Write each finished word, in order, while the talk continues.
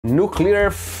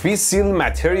Nuclear fissile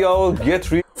material get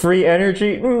free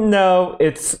energy? No,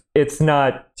 it's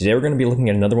not. Today we're going to be looking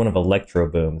at another one of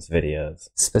ElectroBOOM's videos.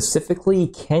 Specifically,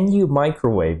 can you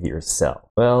microwave yourself?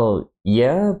 Well,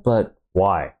 yeah, but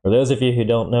why? For those of you who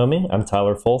don't know me, I'm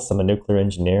Tyler Fultz. I'm a nuclear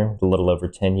engineer with a little over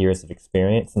 10 years of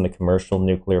experience in the commercial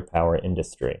nuclear power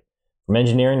industry, from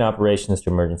engineering operations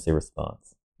to emergency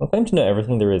response. I claim to know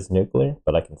everything there is nuclear,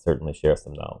 but I can certainly share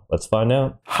some knowledge. Let's find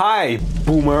out. Hi,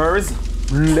 boomers.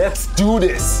 Let's do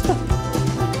this.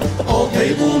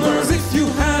 Okay, boomers, if you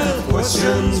have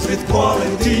questions with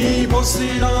quality, post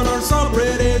it on our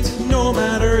subreddit, no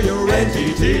matter your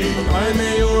entity. I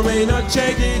may or may not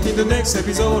check it in the next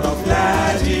episode of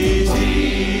Latitude.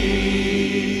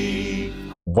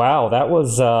 Wow, that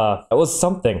was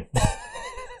something.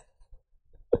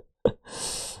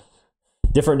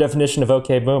 Different definition of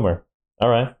okay boomer. All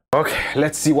right. Okay,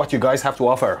 let's see what you guys have to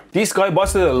offer. This guy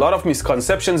busted a lot of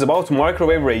misconceptions about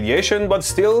microwave radiation, but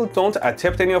still don't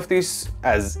attempt any of this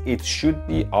as it should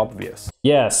be obvious.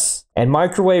 Yes, and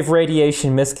microwave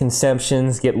radiation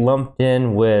misconceptions get lumped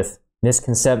in with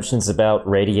misconceptions about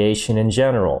radiation in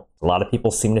general. A lot of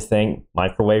people seem to think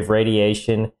microwave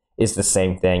radiation is the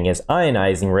same thing as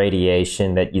ionizing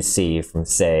radiation that you see from,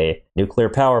 say, nuclear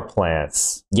power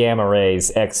plants, gamma rays,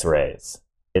 X-rays.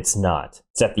 It's not.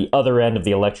 It's at the other end of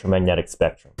the electromagnetic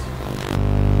spectrum.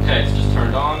 Okay, it's just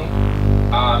turned on.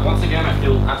 Once again, I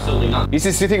feel absolutely nothing. Is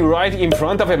he sitting right in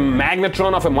front of a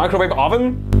magnetron of a microwave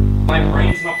oven? My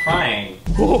brain's not frying.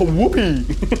 Oh, whoopee!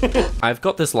 I've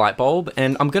got this light bulb,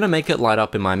 and I'm gonna make it light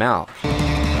up in my mouth.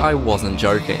 I wasn't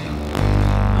joking.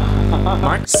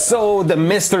 So the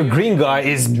Mr. Green guy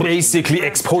is basically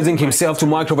exposing himself to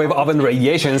microwave oven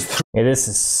radiations. Hey, this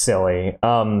is silly.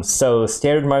 So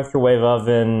standard microwave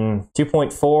oven,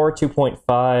 2.4,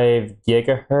 2.5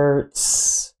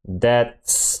 gigahertz.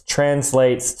 That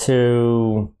translates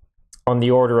to on the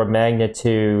order of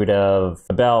magnitude of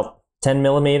about 10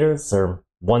 millimeters or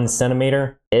 1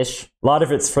 centimeter-ish. A lot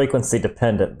of it's frequency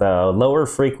dependent though. Lower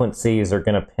frequencies are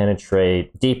going to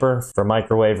penetrate deeper for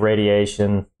microwave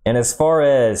radiation. And as far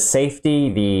as safety,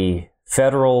 the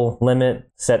federal limit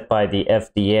set by the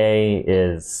FDA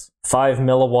is 5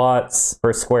 milliwatts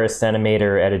per square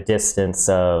centimeter at a distance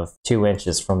of 2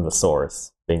 inches from the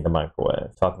source, being the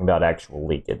microwave. Talking about actual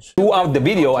leakage. Throughout the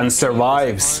video and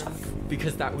survives.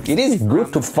 Because that would It is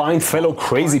good to find fellow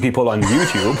crazy people on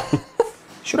YouTube.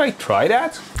 Should I try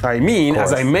that? I mean,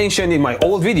 as I mentioned in my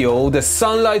old video, the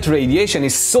sunlight radiation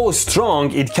is so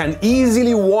strong it can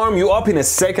easily warm you up in a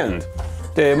second.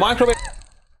 The microwave...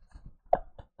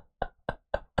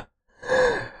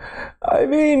 I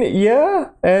mean, yeah,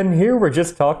 and here we're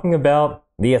just talking about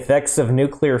the effects of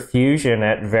nuclear fusion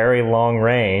at very long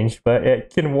range, but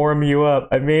it can warm you up.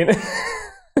 I mean,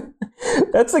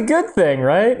 that's a good thing,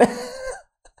 right?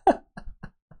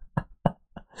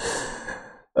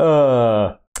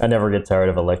 I never get tired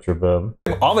of ElectroBOOM.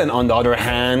 Oven, on the other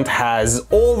hand, has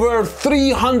over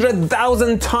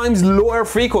 300,000 times lower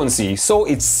frequency, so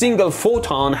its single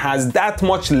photon has that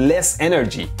much less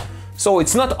energy. So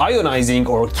it's not ionizing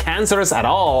or cancerous at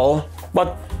all,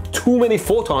 but too many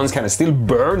photons can still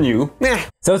burn you.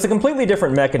 So it's a completely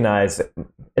different mechanism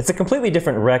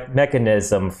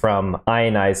from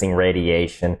ionizing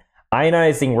radiation.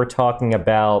 Ionizing, we're talking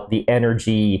about the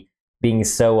energy being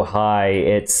so high,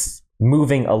 it's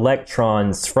moving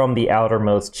electrons from the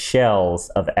outermost shells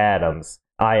of atoms,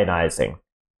 ionizing.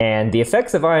 And the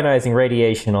effects of ionizing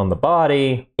radiation on the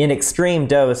body, in extreme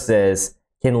doses,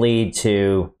 can lead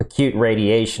to acute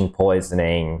radiation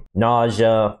poisoning,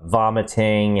 nausea,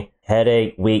 vomiting,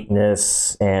 headache,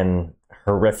 weakness, and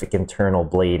horrific internal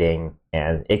bleeding.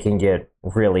 And it can get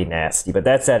really nasty, but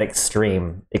that's at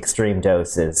extreme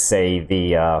doses. Say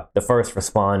the first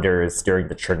responders during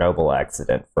the Chernobyl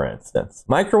accident, for instance.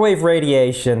 Microwave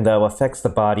radiation, though, affects the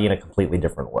body in a completely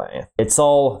different way. It's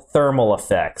all thermal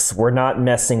effects. We're not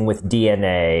messing with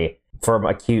DNA from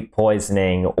acute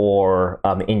poisoning or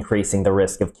increasing the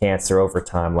risk of cancer over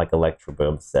time, like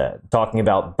ElectroBOOM said. Talking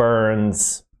about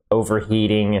burns,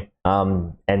 overheating,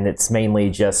 and it's mainly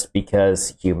just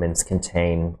because humans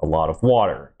contain a lot of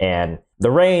water. And the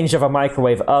range of a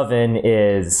microwave oven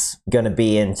is going to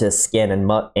be into skin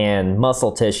and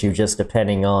muscle tissue, just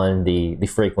depending on the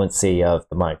frequency of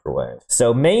the microwave.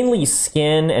 So mainly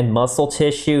skin and muscle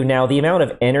tissue. Now, the amount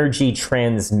of energy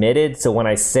transmitted, so when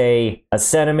I say a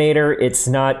centimeter, it's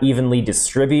not evenly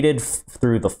distributed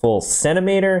through the full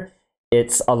centimeter.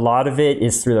 It's a lot of it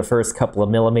is through the first couple of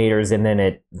millimeters, and then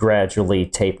it gradually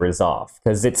tapers off,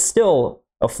 because it's still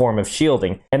a form of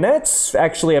shielding. And that's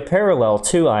actually a parallel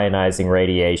to ionizing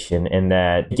radiation in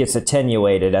that it gets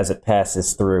attenuated as it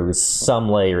passes through some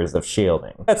layers of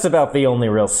shielding. That's about the only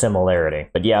real similarity.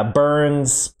 But yeah,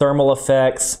 burns, thermal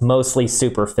effects, mostly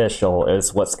superficial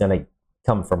is what's going to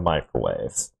come from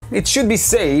microwaves. It should be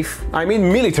safe. I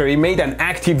mean, military made an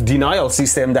active denial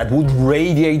system that would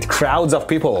radiate crowds of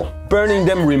people, burning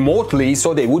them remotely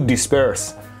so they would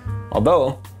disperse.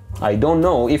 Although, I don't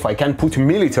know if I can put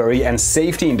military and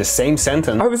safety in the same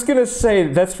sentence. I was gonna say,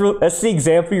 that's the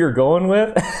example you're going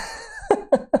with?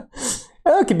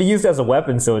 It can be used as a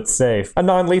weapon, so it's safe. A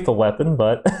non-lethal weapon,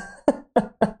 but...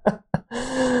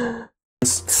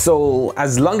 So,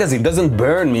 as long as it doesn't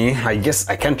burn me, I guess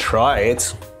I can try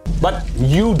it. But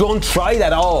you don't try it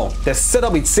at all. The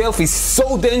setup itself is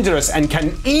so dangerous and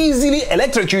can easily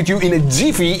electrocute you in a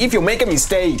jiffy if you make a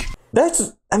mistake.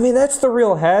 That's the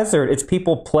real hazard. It's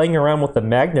people playing around with the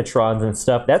magnetrons and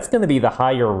stuff. That's going to be the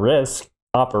higher risk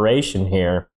operation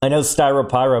here. I know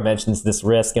StyroPyro mentions this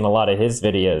risk in a lot of his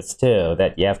videos too,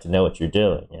 that you have to know what you're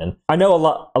doing. And I know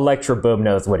ElectroBOOM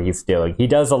knows what he's doing. He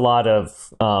does a lot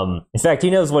of, in fact, he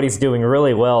knows what he's doing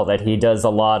really well, that he does a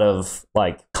lot of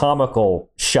like comical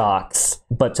shocks,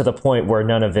 but to the point where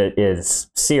none of it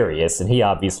is serious. And he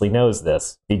obviously knows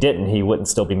this. If he didn't, he wouldn't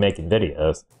still be making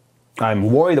videos.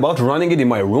 I'm worried about running it in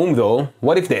my room though.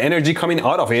 What if the energy coming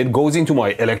out of it goes into my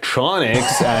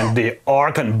electronics and the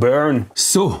R can burn?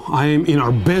 So, I am in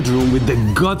our bedroom with the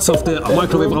guts of the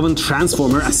microwave oven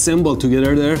transformer assembled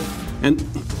together there. And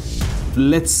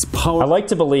let's power... I like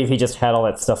to believe he just had all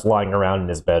that stuff lying around in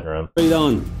his bedroom. Right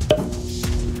on.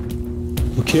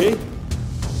 Okay.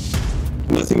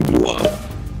 Nothing blew up.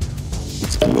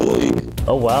 It's glowing.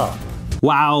 Oh wow.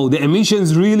 Wow, the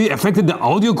emissions really affected the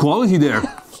audio quality there.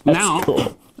 Now,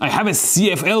 cool. I have a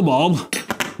CFL bulb.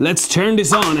 Let's turn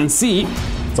this on and see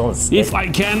if I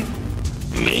can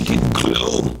make it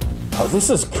glow. Oh,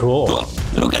 this is cool. Oh,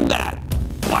 look at that.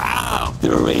 Wow,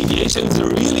 the radiations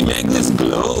really make this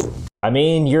glow. I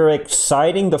mean, you're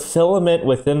exciting the filament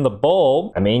within the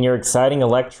bulb. I mean, you're exciting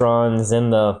electrons in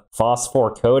the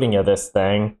phosphor coating of this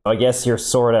thing. I guess you're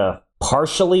sort of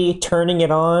partially turning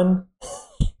it on.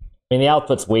 I mean, the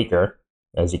output's weaker,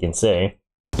 as you can see.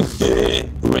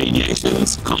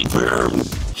 Radiations confirmed.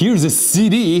 Here's a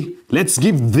CD. Let's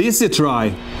give this a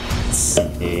try.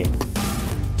 CD.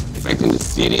 Affecting the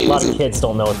CD. A lot of kids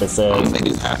don't know what this is. Something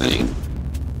is happening.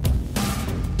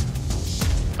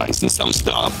 I see some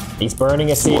stuff. He's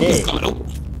burning a CD.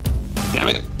 Damn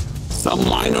it. Some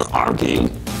minor arcing.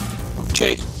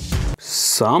 Okay.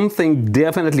 Something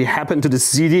definitely happened to the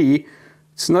CD.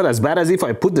 It's not as bad as if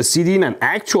I put the CD in an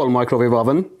actual microwave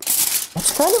oven.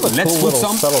 That's kind of a Let's cool put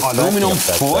some aluminum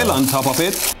foil on top of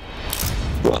it.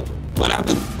 What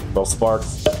happened? Little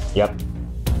sparks. Yep.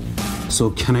 So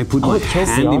can I put my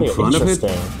hand in front of it?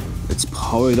 Let's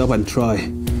power it up and try.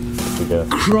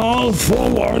 Crawl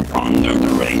forward under the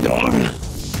radar.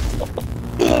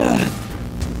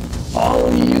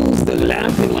 I'll use the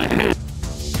lamp in my hand.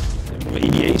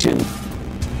 Radiation.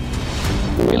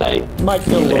 Will I? Might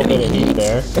feel a little bit of heat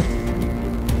there.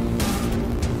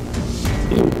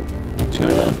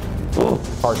 Turn on. Oh,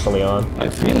 partially on. I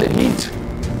feel the heat.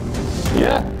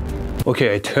 Yeah.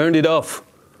 Okay, I turned it off.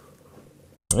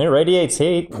 It radiates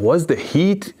heat. Was the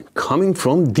heat coming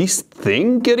from this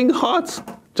thing getting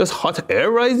hot? Just hot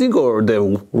air rising or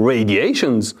the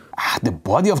radiations? The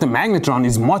body of the magnetron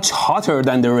is much hotter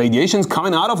than the radiations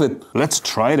coming out of it. Let's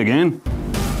try it again.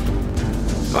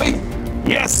 Wait,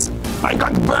 yes, I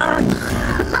got burned.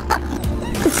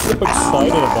 So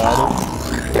excited about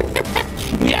it.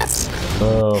 Yes.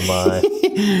 Oh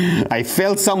my. I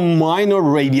felt some minor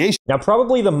radiation. Now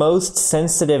probably the most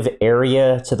sensitive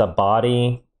area to the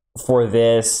body for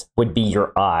this would be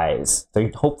your eyes. So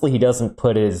hopefully he doesn't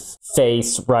put his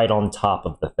face right on top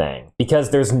of the thing because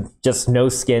there's just no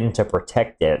skin to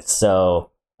protect it.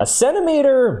 So a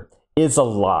centimeter is a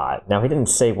lot. Now he didn't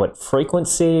say what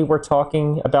frequency we're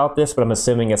talking about this, but I'm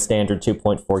assuming a standard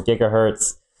 2.4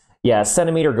 gigahertz. Yeah, a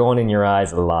centimeter going in your eye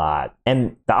is a lot.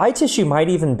 And the eye tissue might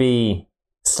even be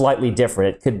slightly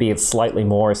different. It could be slightly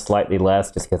more, slightly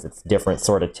less, just because it's different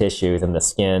sort of tissue than the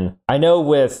skin. I know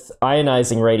with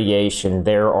ionizing radiation,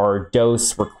 there are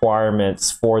dose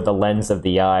requirements for the lens of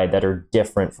the eye that are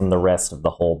different from the rest of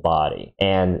the whole body.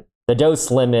 And the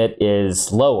dose limit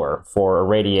is lower for a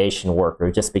radiation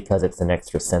worker just because it's an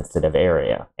extra sensitive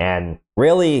area. And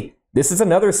really, this is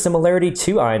another similarity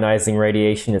to ionizing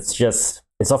radiation. It's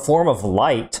a form of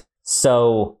light,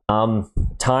 so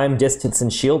time, distance,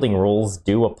 and shielding rules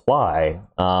do apply.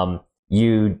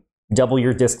 You double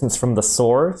your distance from the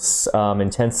source,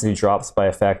 intensity drops by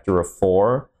a factor of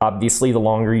 4. Obviously, the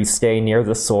longer you stay near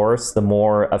the source, the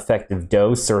more effective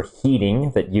dose or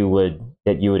heating that you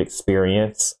would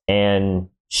experience. And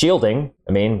shielding,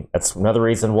 I mean, that's another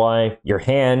reason why your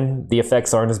hand, the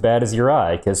effects aren't as bad as your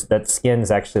eye, because that skin is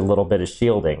actually a little bit of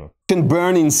shielding. Can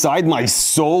burn inside my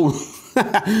soul.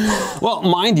 Well,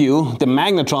 mind you, the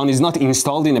magnetron is not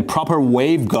installed in a proper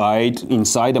waveguide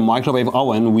inside a microwave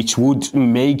oven, which would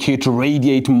make it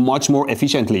radiate much more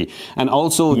efficiently. And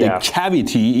also the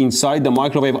cavity inside the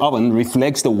microwave oven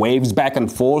reflects the waves back and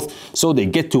forth, so they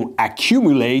get to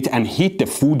accumulate and heat the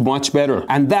food much better.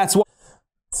 And that's what...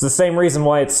 It's the same reason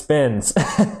why it spins,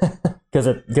 because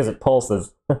it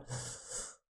pulses.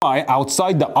 Why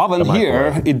outside the oven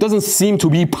here, it doesn't seem to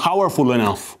be powerful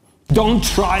enough. Don't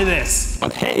try this!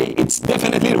 But hey, it's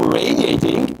definitely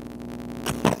radiating.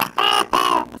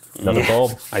 Another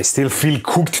bulb. I still feel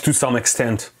cooked to some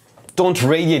extent. Don't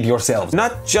radiate yourselves.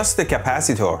 Not just the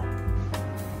capacitor.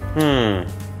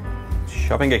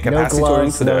 Shoving a capacitor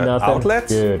into the outlet.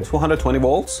 Dude. 220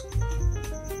 volts.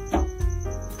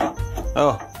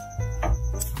 Oh.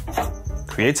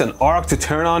 Creates an arc to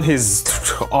turn on his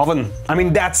oven. I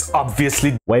mean, that's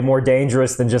obviously way more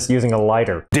dangerous than just using a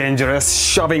lighter. Dangerous,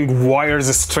 shoving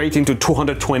wires straight into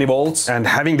 220 volts and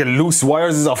having the loose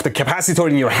wires of the capacitor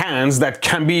in your hands that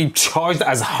can be charged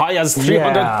as high as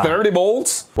 330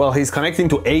 volts. Well, he's connecting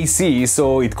to AC,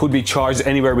 so it could be charged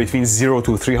anywhere between 0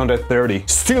 to 330.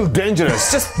 Still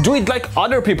dangerous. Just do it like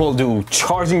other people do,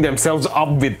 charging themselves up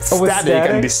with static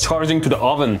and discharging to the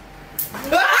oven.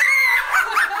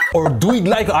 Or do it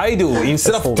like I do.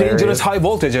 Instead of dangerous high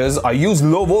voltages, I use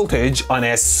low voltage on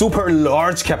a super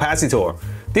large capacitor.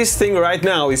 This thing right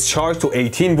now is charged to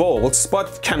 18 volts,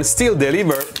 but can still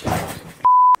deliver.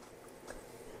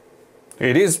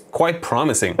 It is quite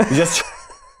promising. Just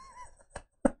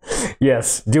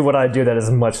yes, do what I do. That is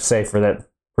much safer. That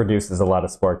produces a lot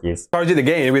of sparkies. Charge it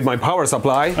again with my power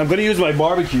supply. I'm going to use my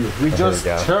barbecue. We just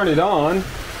turn it on.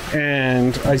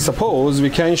 And I suppose we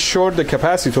can short the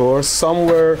capacitor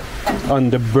somewhere on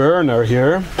the burner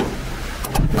here.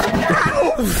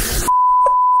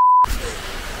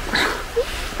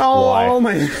 Oh,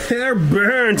 my hair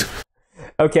burned.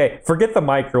 Okay, forget the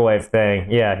microwave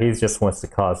thing. Yeah, he just wants to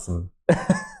cause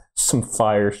some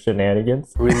fire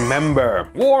shenanigans. Remember,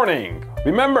 warning.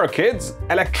 Remember, kids,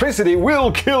 electricity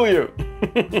will kill you.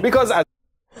 Because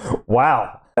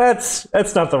wow, that's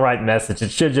not the right message.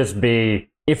 It should just be,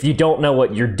 if you don't know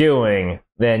what you're doing,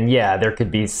 then yeah, there could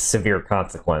be severe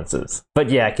consequences. But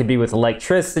yeah, it could be with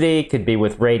electricity, could be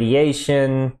with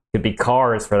radiation, could be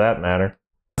cars for that matter.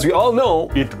 As we all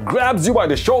know, it grabs you by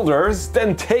the shoulders,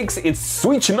 then takes its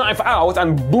switch knife out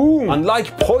and boom!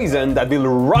 Unlike poison that will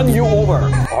run you over.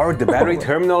 Are the battery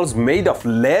terminals made of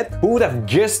lead? Who would have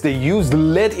guessed they used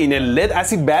lead in a lead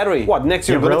acid battery? What, next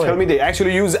you're gonna tell me they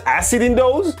actually use acid in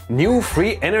those? New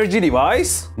free energy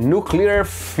device? Nuclear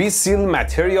fissile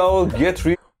material,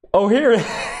 oh, here,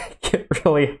 get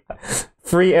really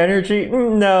free energy?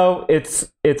 No, it's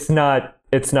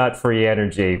not free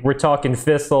energy. We're talking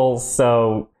fissile,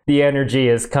 so the energy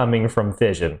is coming from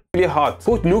fission. Really hot.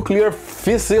 Put nuclear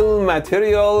fissile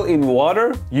material in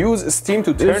water. Use steam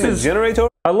to turn a generator.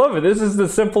 I love it. This is the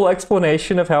simple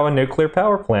explanation of how a nuclear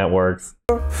power plant works.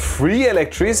 Free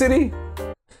electricity?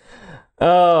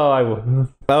 Oh,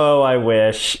 I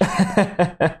wish.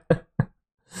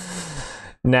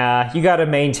 Nah, you gotta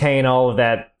maintain all of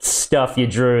that stuff you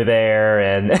drew there,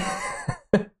 and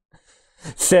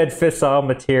said fissile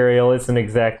material isn't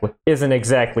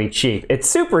exactly cheap. It's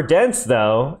super dense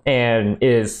though, and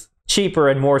is cheaper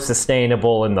and more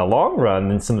sustainable in the long run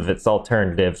than some of its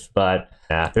alternatives, but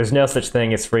nah, there's no such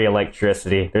thing as free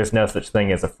electricity. There's no such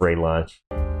thing as a free lunch.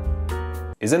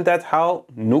 Isn't that how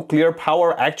nuclear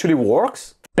power actually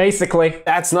works? Basically.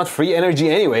 That's not free energy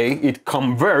anyway. It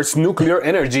converts nuclear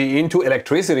energy into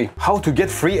electricity. How to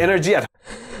get free energy at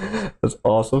That's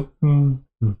awesome.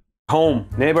 home,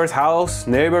 neighbor's house,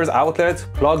 neighbor's outlet,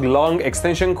 plug long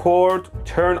extension cord,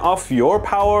 turn off your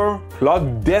power,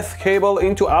 plug death cable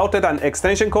into outlet and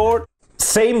extension cord.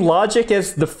 Same logic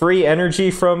as the free energy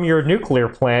from your nuclear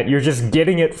plant. You're just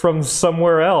getting it from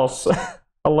somewhere else.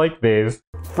 I like these.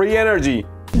 Free energy.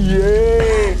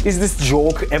 Yay! Is this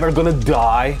joke ever gonna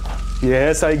die?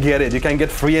 Yes, I get it. You can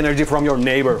get free energy from your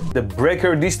neighbor. The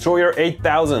Breaker Destroyer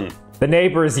 8000. The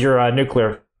neighbor is your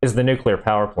the nuclear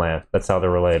power plant. That's how they're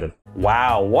related.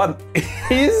 Wow, what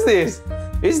is this?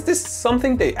 Is this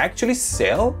something they actually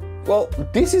sell? Well,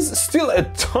 this is still a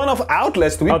ton of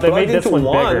outlets to be they made plugged this into one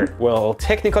one. bigger. Well,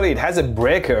 technically it has a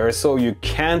breaker, so you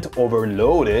can't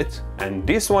overload it. And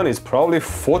this one is probably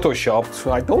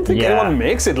photoshopped. I don't think anyone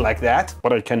makes it like that,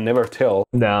 but I can never tell.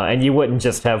 No, and you wouldn't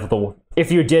just have the...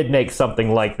 If you did make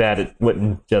something like that, it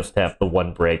wouldn't just have the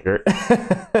one breaker.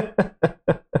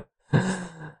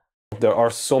 There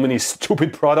are so many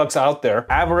stupid products out there.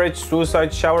 Average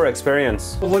suicide shower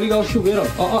experience. Oh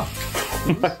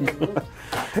my God.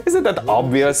 Isn't that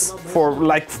obvious? For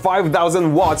like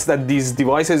 5,000 watts that these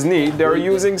devices need, they're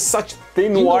using such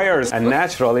thin wires. And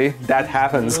naturally, that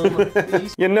happens.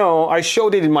 You know, I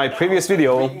showed it in my previous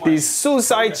video. These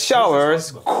suicide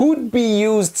showers could be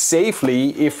used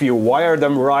safely if you wire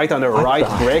them right on the right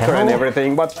breaker and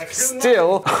everything, but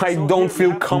still, I don't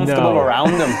feel comfortable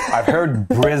around them. I've heard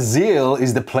Brazil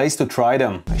is the place to try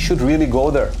them. I should really go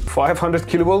there. 500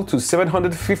 kilovolt to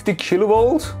 750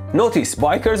 kilovolt? Notice,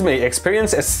 bikers may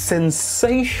experience a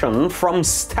sensation from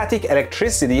static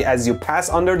electricity as you pass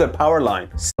under the power line.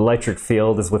 Electric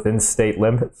field is within state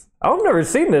limits. I've never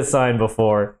seen this sign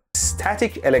before.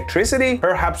 Static electricity?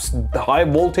 Perhaps high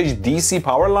voltage DC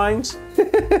power lines?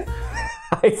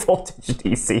 High voltage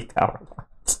DC power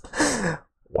lines.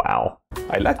 Wow.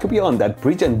 I'd like to be on that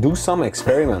bridge and do some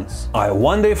experiments. I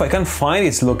wonder if I can find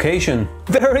its location.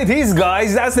 There it is,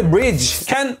 guys, that's the bridge.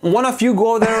 Can one of you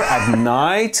go there at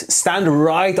night, stand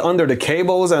right under the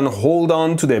cables and hold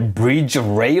on to the bridge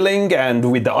railing and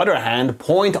with the other hand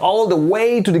point all the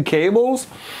way to the cables?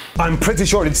 I'm pretty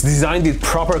sure it's designed with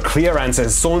proper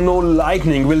clearances so no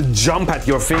lightning will jump at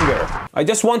your finger. I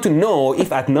just want to know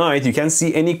if at night you can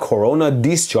see any corona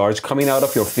discharge coming out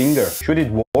of your finger. Should it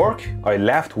work? I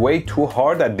laughed way too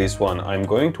hard at this one. I'm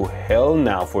going to hell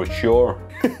now for sure.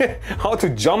 How to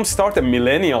jumpstart a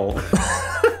millennial?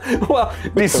 Well,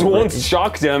 this won't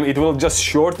shock them, it will just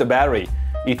short the battery.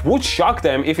 It would shock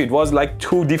them if it was like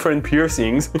 2 different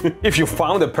piercings. If you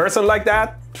found a person like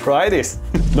that, try this.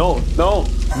 No,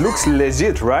 looks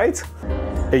legit, right?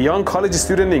 A young college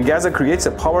student in Gaza creates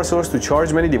a power source to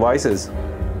charge many devices.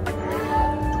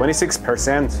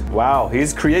 26%. Wow,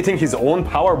 he's creating his own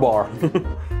power bar.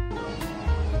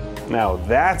 Now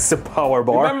that's a power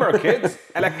bar. Remember, kids,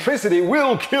 electricity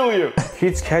will kill you.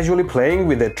 Kids casually playing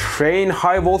with a train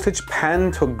high voltage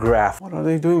pantograph. What are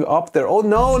they doing up there? Oh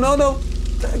no.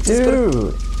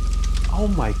 Dude. Oh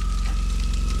my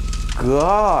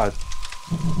God.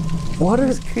 What are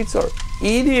these kids? Are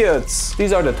idiots.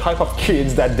 These are the type of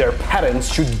kids that their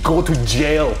parents should go to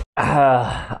jail.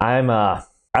 I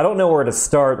don't know where to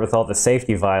start with all the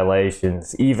safety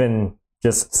violations. Even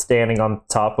just standing on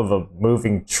top of a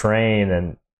moving train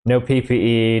and no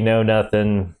PPE, no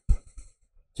nothing.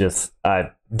 Just,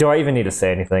 do I even need to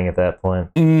say anything at that point?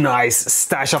 Nice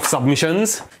stash of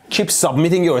submissions. Keep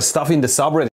submitting your stuff in the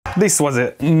subreddit. This was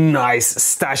a nice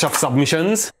stash of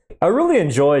submissions. I really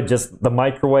enjoyed just the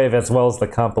microwave as well as the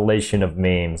compilation of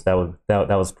memes. That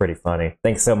was pretty funny.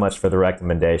 Thanks so much for the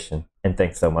recommendation, and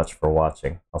thanks so much for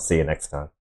watching. I'll see you next time.